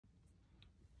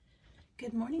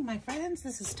Good morning, my friends.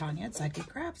 This is Tanya at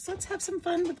SideGigCrafts. Let's have some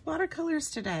fun with watercolors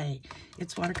today.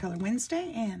 It's Watercolor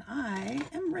Wednesday, and I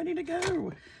am ready to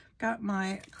go. Got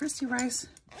my Christy Rice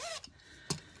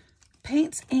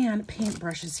paints and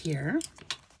paintbrushes here.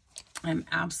 I'm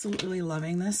absolutely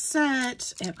loving this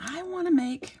set, and I want to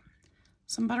make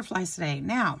some butterflies today.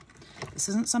 Now, this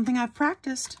isn't something I've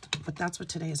practiced, but that's what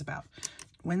today is about.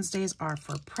 Wednesdays are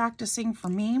for practicing for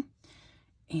me.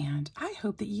 And I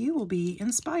hope that you will be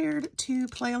inspired to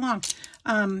play along.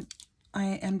 I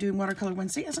am doing Watercolor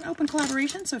Wednesday as an open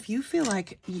collaboration. So if you feel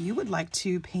like you would like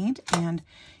to paint and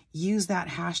use that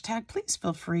hashtag, please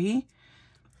feel free.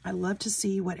 I love to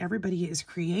see what everybody is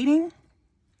creating.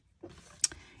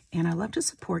 And I love to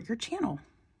support your channel.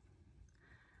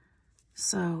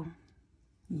 So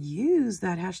use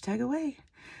that hashtag away.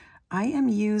 I am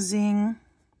using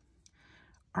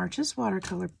Arches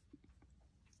watercolor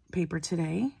paper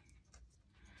today,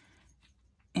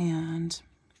 and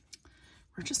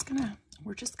we're just gonna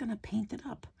paint it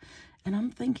up. And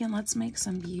I'm thinking, let's make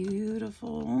some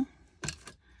beautiful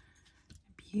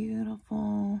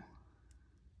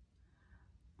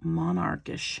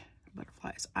monarchish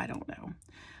butterflies. I don't know,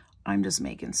 I'm just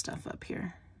making stuff up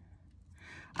here.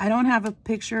 I don't have a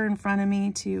picture in front of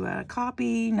me to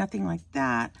copy, nothing like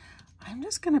that. I'm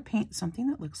just gonna paint something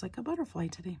that looks like a butterfly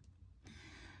today.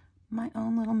 My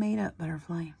own little made-up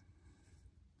butterfly.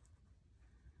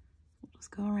 We'll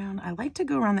just go around. I like to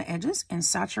go around the edges and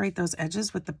saturate those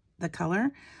edges with the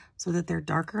color so that they're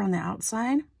darker on the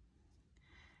outside.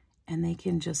 And they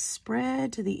can just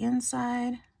spread to the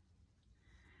inside.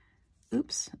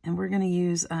 Oops. And we're going to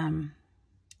use a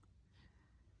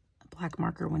black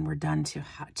marker when we're done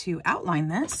to outline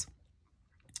this.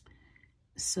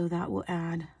 So that will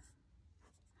add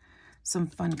some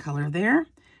fun color there.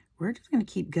 We're just going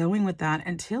to keep going with that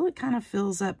until it kind of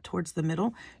fills up towards the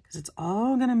middle, because it's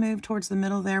all going to move towards the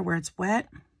middle there where it's wet.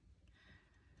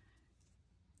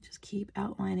 Just keep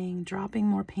outlining, dropping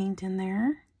more paint in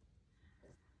there.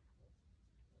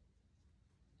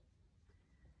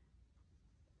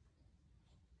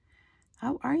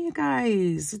 How are you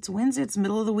guys? It's Wednesday, it's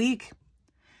middle of the week.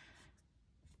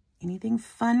 Anything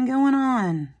fun going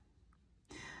on?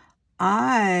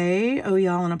 I owe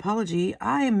y'all an apology.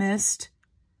 I missed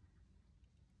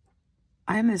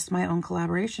my own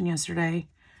collaboration yesterday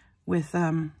with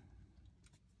 10-Minute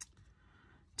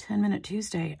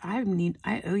Tuesday. I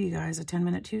owe you guys a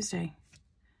 10-Minute Tuesday.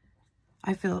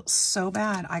 I feel so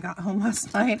bad. I got home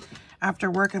last night after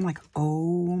work. I'm like,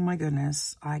 oh my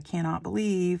goodness, I cannot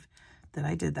believe that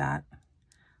I did that.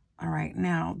 All right,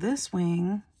 now this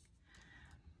wing,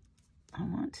 I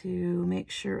want to make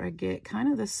sure I get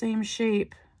kind of the same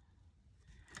shape,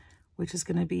 which is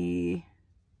going to be,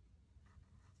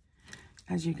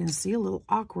 as you can see, a little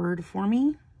awkward for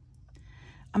me.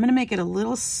 I'm going to make it a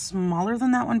little smaller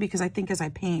than that one because I think as I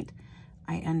paint,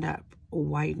 I end up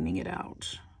widening it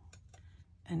out.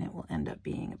 And it will end up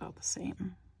being about the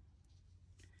same.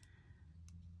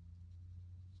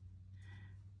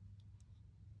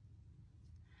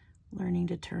 Learning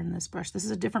to turn this brush. This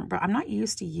is a different brush. I'm not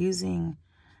used to using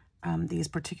these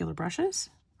particular brushes,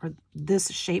 or this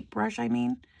shape brush, I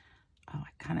mean. Oh,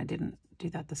 I kind of didn't do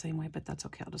that the same way, but that's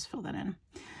okay. I'll just fill that in.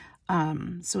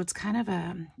 So it's kind of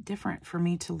different for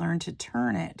me to learn to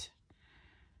turn it.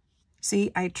 See,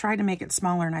 I tried to make it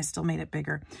smaller and I still made it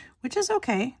bigger, which is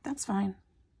okay. That's fine.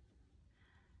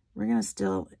 We're going to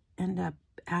still end up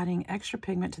adding extra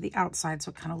pigment to the outside,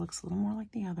 so it kind of looks a little more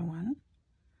like the other one.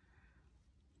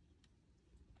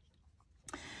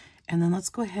 And then let's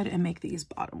go ahead and make these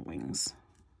bottom wings.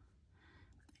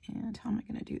 And how am I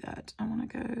going to do that? I want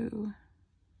to go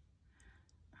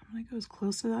as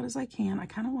close to that as I can. I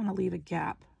kind of want to leave a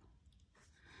gap.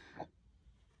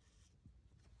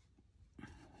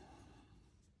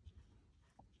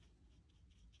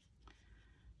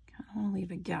 Kind of want to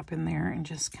leave a gap in there and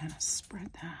just kind of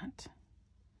spread that.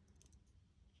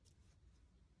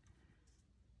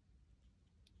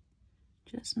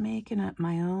 Just making up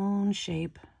my own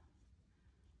shape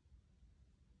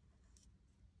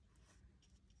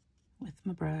with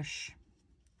my brush.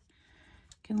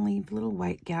 Can leave little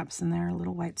white gaps in there,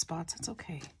 little white spots. It's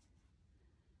okay.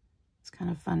 It's kind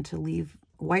of fun to leave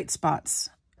white spots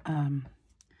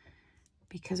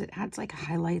because it adds like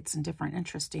highlights and different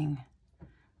interesting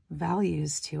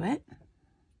values to it.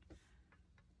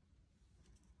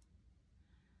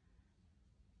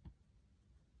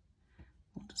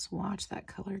 We'll just watch that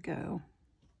color go.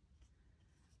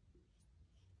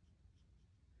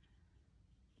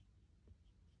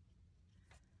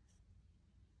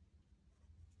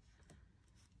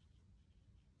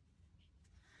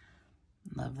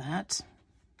 Love that.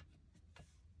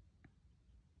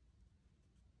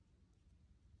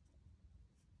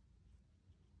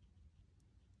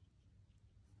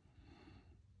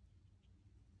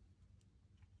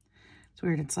 It's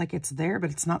weird. It's like it's there,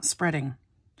 but it's not spreading,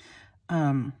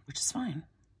 which is fine.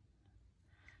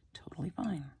 Totally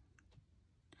fine.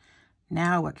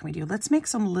 Now what can we do? Let's make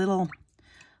some little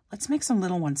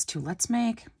ones too. Let's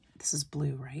make, this is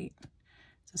blue, right?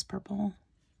 Is this purple?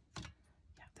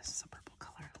 Yeah, this is a purple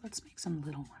color. Let's make some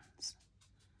little ones.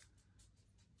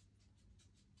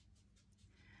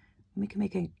 We can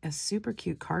make a super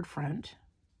cute card front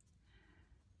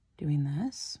doing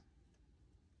this.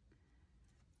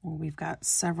 Well, we've got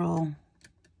several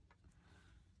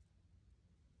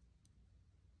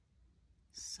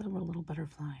little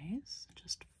butterflies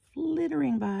just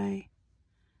flittering by.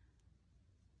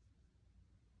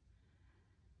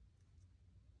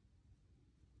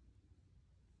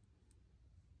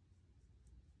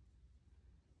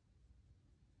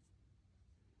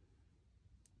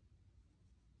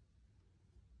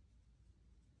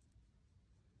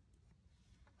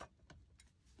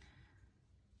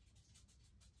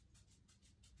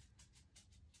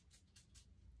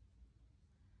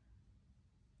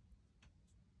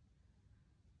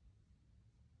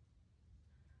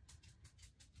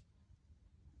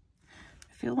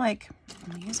 I feel like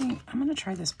I'm going to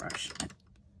try this brush. I'm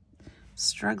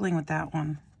struggling with that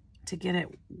one to get it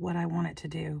what I want it to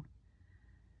do.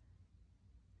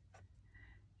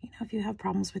 You know, if you have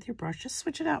problems with your brush, just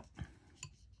switch it out.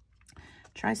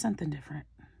 Try something different.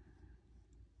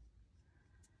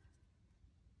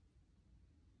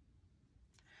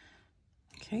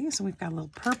 Okay, so we've got a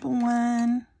little purple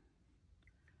one.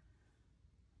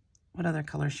 What other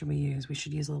color should we use? We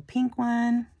should use a little pink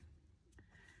one.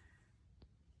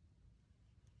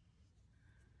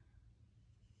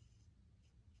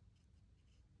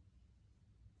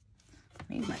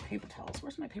 I need my paper towels.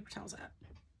 Where's my paper towels at?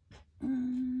 There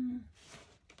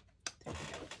we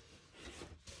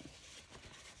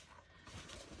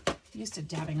go. Used to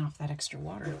dabbing off that extra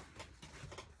water.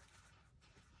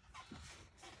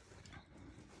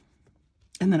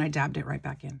 And then I dabbed it right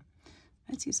back in.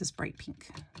 Let's use this bright pink.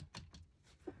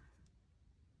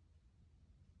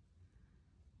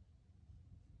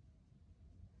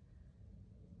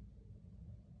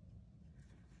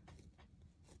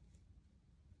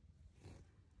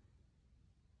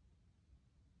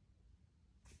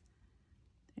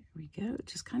 There we go.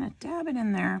 Just kind of dab it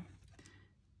in there.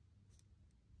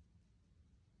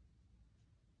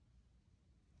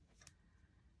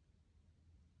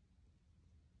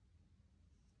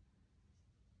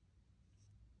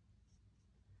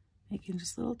 Making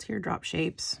just little teardrop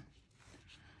shapes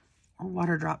or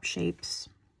water drop shapes.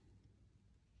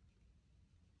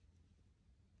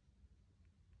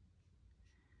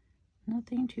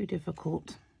 Nothing too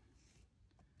difficult.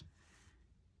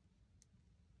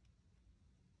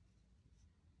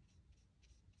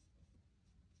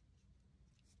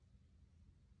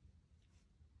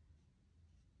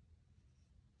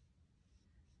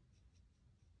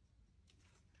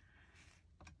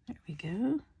 There we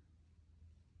go.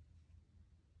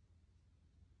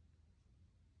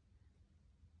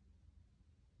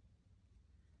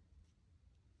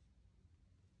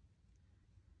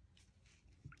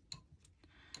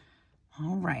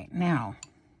 All right, now,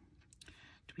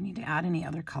 do we need to add any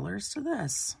other colors to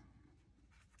this?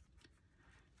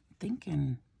 I'm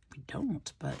thinking we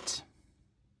don't, but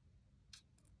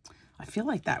I feel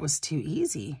like that was too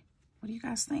easy. What do you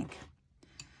guys think?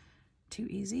 Too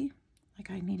easy? Like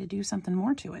I need to do something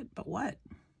more to it, but what?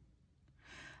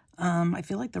 I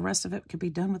feel like the rest of it could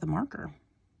be done with a marker.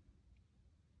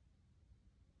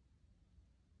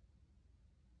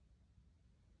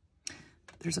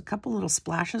 There's a couple little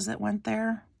splashes that went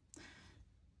there,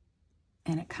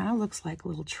 and it kind of looks like a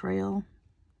little trail.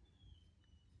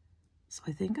 So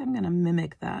I think I'm going to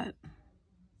mimic that.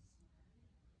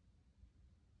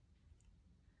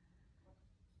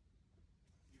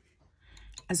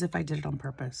 As if I did it on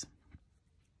purpose.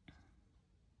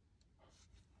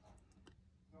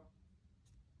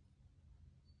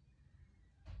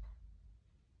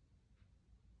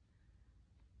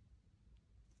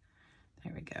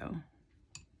 There we go.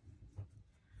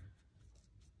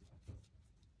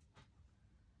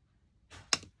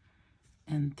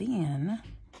 And then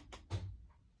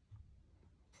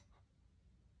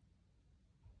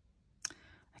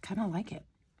I kind of like it.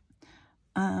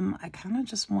 I kind of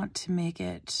just want to make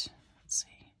it, let's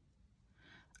see.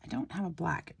 I don't have a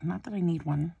black, not that I need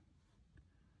one.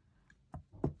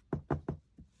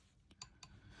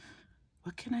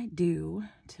 What can I do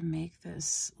to make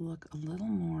this look a little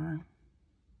more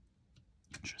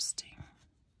interesting?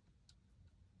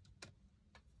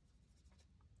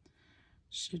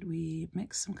 Should we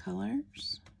mix some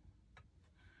colors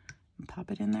and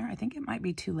pop it in there? I think it might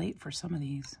be too late for some of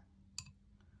these.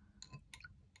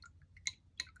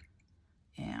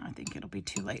 way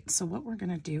too late. So what we're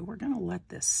going to do, we're going to let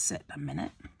this sit a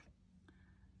minute.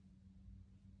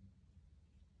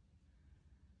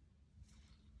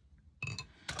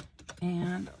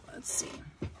 And let's see.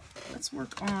 Let's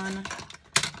work on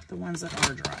the ones that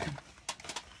are dry.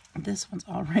 This one's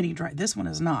already dry. This one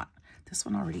is not. This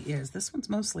one already is. This one's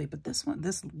mostly, but this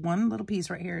one little piece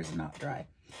right here is not dry.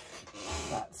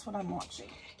 That's what I'm watching.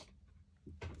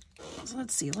 So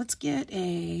let's see. Let's get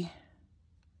a...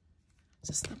 Is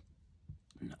this the...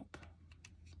 Nope.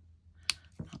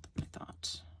 Not that I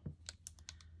thought.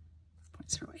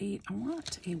 0.08. I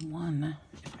want a 1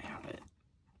 if I have it.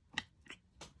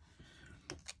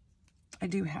 I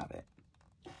do have it,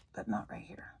 but not right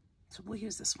here. So we'll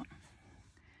use this one.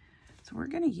 So we're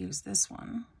going to use this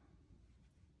one.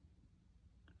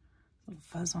 A little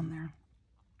fuzz on there.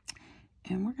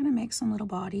 And we're going to make some little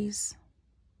bodies.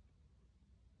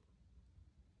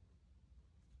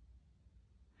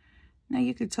 Now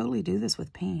you could totally do this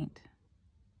with paint.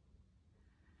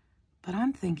 But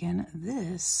I'm thinking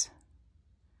this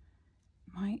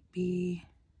might be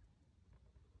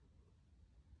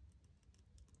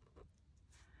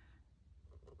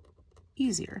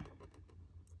easier.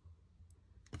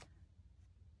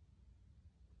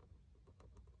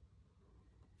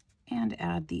 And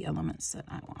add the elements that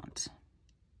I want.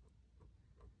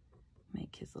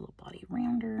 Make his little body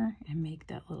rounder and make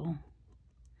that little,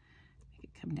 make it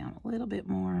come down a little bit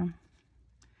more.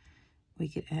 We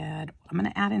could add, I'm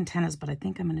going to add antennas, but I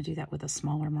think I'm going to do that with a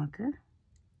smaller marker.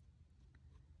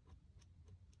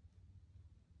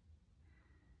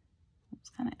 Let's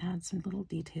kind of add some little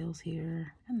details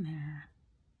here and there.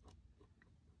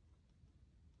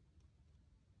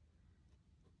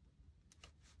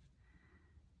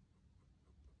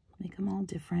 Make them all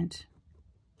different.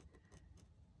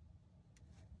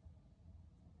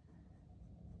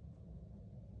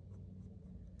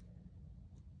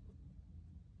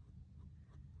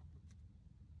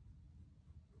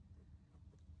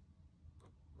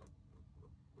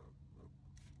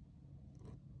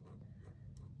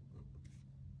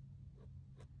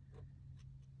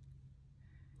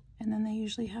 And then they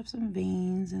usually have some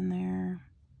veins in there.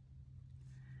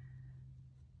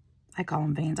 I call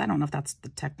them veins. I don't know if that's the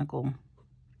technical,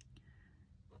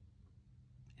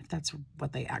 if that's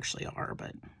what they actually are,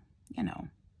 but you know.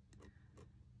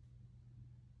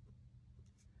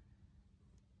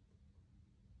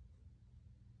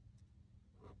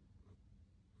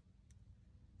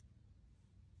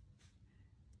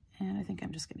 And I think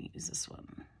I'm just going to use this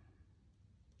one.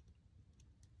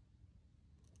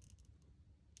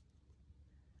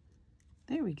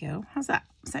 There we go. How's that?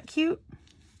 Is that cute?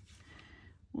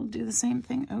 We'll do the same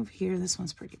thing over here. This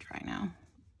one's pretty dry now.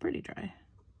 Pretty dry.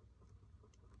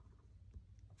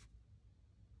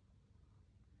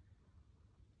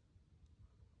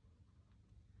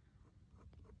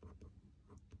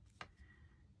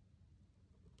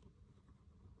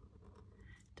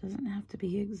 Doesn't have to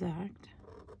be exact.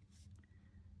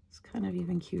 It's kind of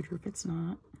even cuter if it's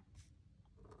not.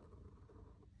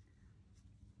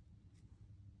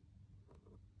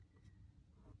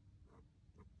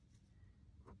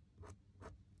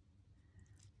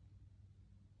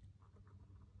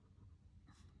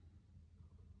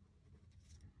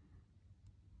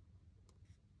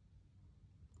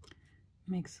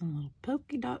 Make some little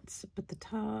polka dots up at the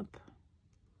top.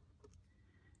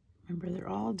 Remember, they're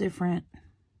all different.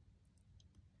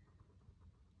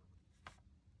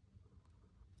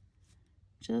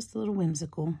 Just a little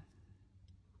whimsical.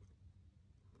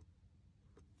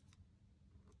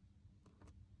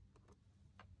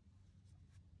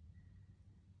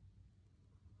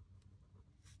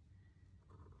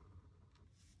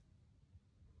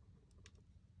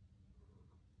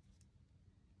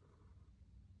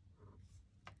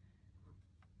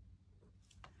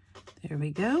 There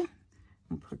we go.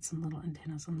 We'll put some little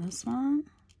antennas on this one.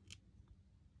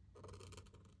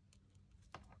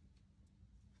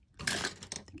 I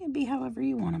think it'd be however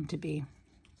you want them to be.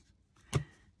 What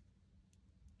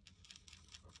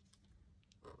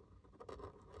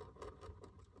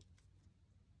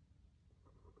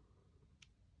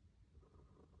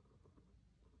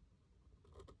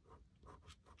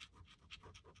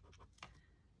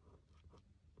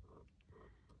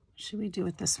should we do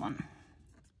with this one?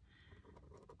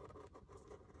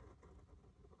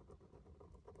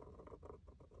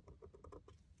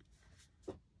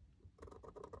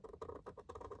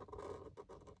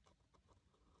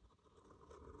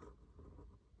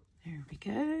 There we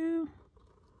go.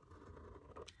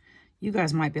 You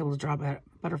guys might be able to draw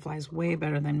butterflies way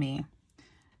better than me.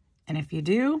 And if you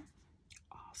do,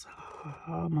 awesome.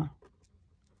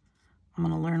 I'm going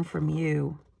to learn from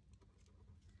you.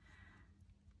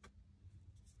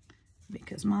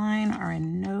 because mine are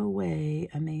in no way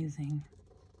amazing.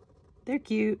 They're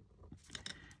cute,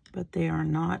 but they are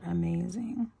not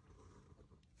amazing.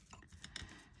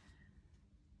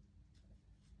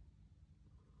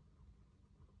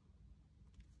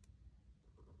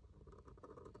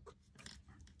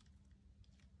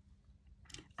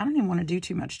 I don't even want to do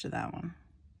too much to that one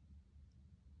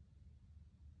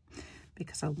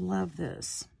because I love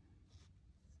this.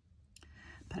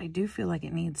 But I do feel like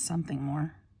it needs something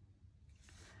more.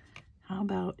 How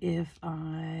about if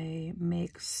I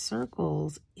make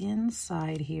circles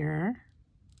inside here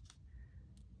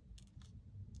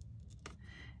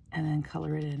and then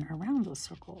color it in around those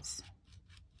circles?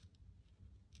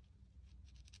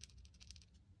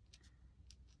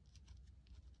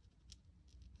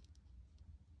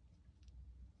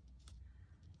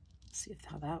 See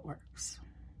how that works.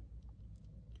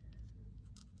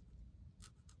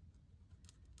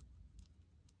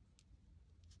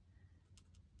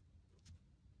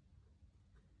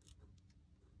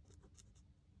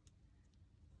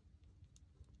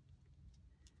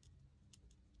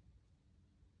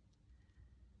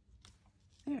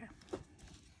 There.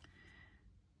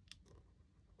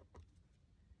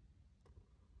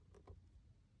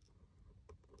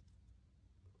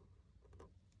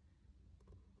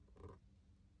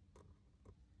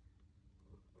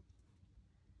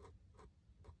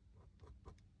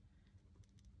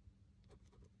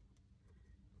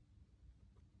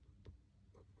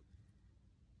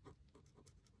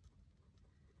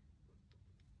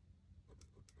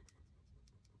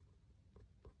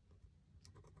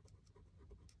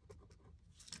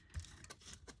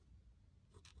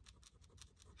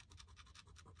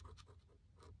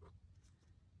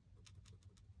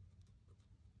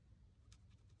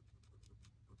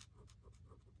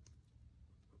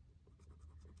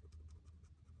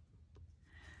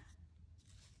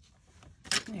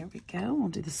 There we go. We'll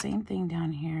do the same thing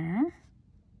down here.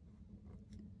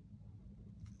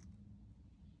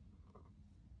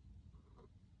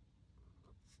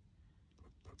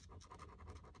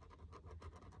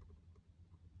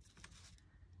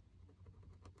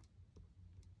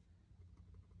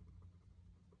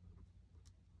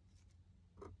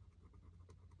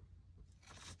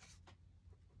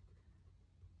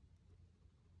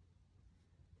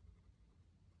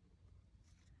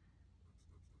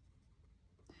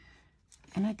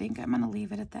 And I think I'm going to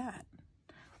leave it at that.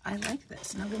 I like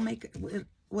this. Now we'll make,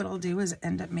 what I'll do is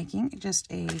end up making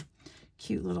just a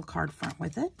cute little card front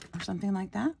with it or something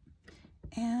like that.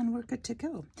 And we're good to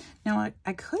go. Now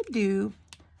I could do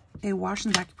a wash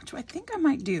and back, which I think I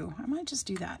might do. I might just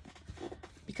do that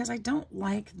because I don't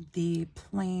like the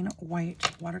plain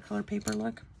white watercolor paper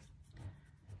look.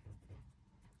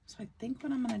 So I think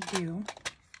what I'm going to do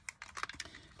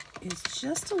is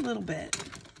just a little bit.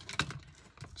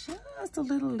 Just a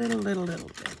little bit.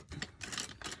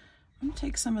 I'm going to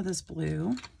take some of this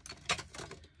blue.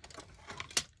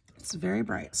 It's very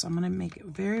bright, so I'm going to make it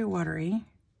very watery.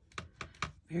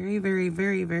 Very, very,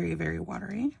 very, very, very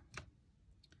watery.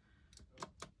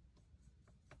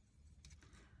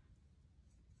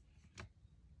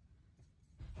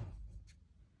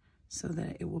 So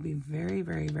that it will be very,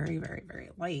 very, very, very, very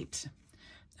light.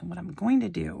 And what I'm going to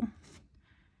do,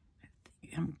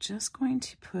 I'm just going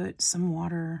to put some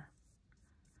water.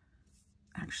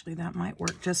 Actually, that might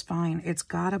work just fine. It's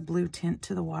got a blue tint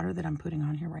to the water that I'm putting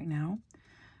on here right now.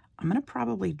 I'm going to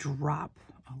probably drop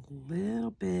a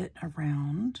little bit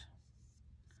around.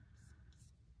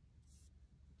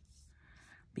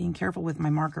 Being careful with my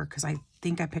marker because I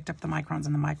think I picked up the microns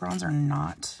and the microns are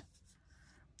not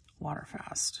water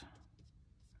fast.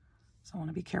 So I want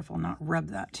to be careful not rub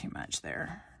that too much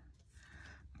there.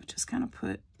 But just kind of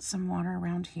put some water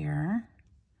around here.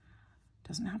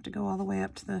 Doesn't have to go all the way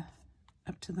up to the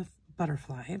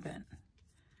butterfly, but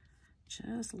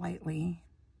just lightly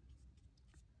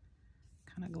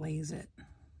kind of glaze it.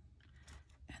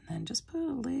 And then just put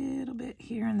a little bit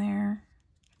here and there.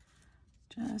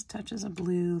 Just touches of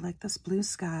blue, like this blue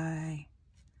sky.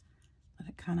 Let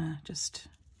it kind of just,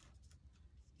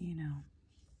 you know,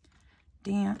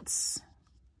 dance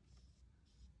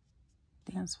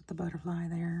with the butterfly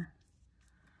there.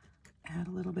 Add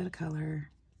a little bit of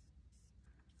color.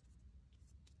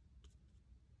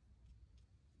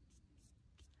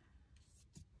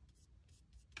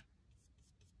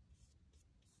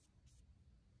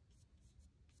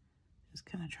 Just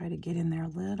kind of try to get in there a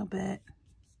little bit.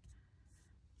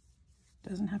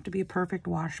 Doesn't have to be a perfect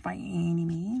wash by any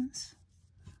means.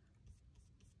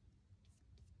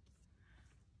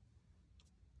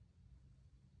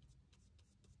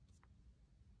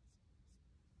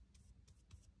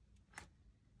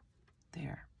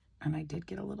 There. And I did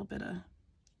get a little bit of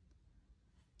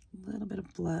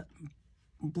blood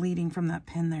bleeding from that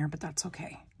pen there, but that's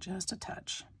okay. Just a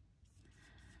touch.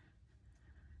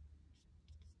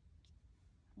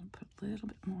 I'll put a little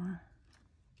bit more.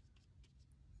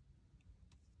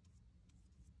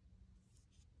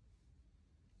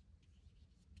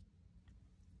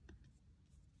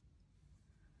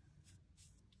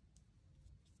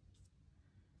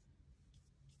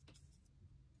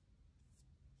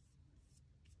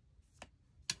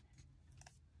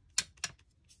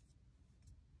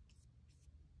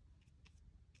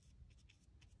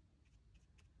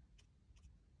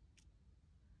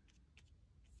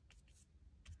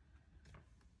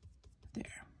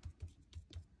 There.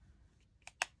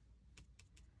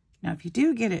 Now, if you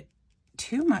do get it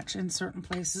too much in certain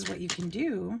places, what you can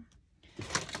do,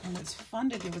 and it's fun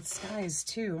to do with skies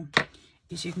too,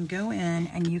 is you can go in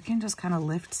and you can just kind of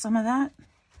lift some of that.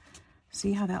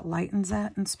 See how that lightens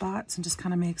that in spots and just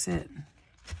kind of makes it,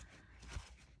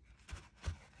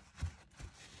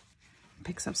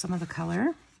 picks up some of the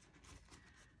color.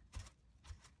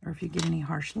 Or if you get any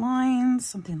harsh lines,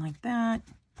 something like that.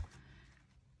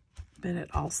 But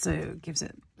it also gives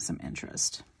it some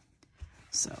interest.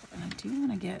 So, and I do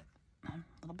want to get a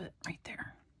little bit right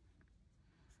there.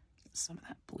 Get some of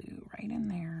that blue right in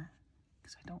there,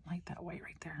 because I don't like that white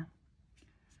right there.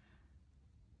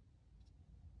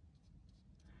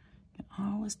 You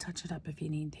can always touch it up if you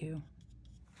need to.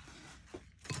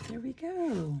 There we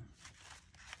go.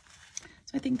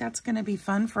 So I think that's going to be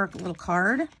fun for a little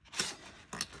card.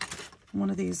 One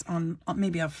of these on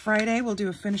maybe a Friday. We'll do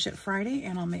a Finish It Friday,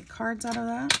 and I'll make cards out of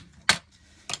that.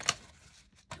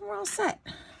 And we're all set.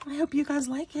 I hope you guys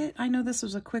like it. I know this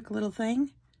was a quick little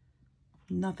thing.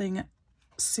 Nothing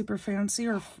super fancy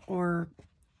or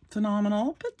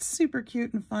phenomenal, but super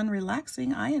cute and fun,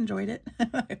 relaxing. I enjoyed it.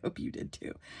 I hope you did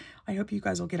too. I hope you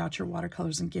guys will get out your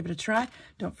watercolors and give it a try.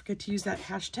 Don't forget to use that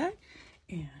hashtag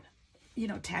and, you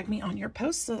know, tag me on your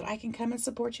posts so that I can come and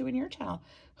support you in your channel.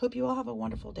 Hope you all have a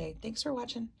wonderful day. Thanks for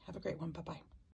watching. Have a great one. Bye-bye.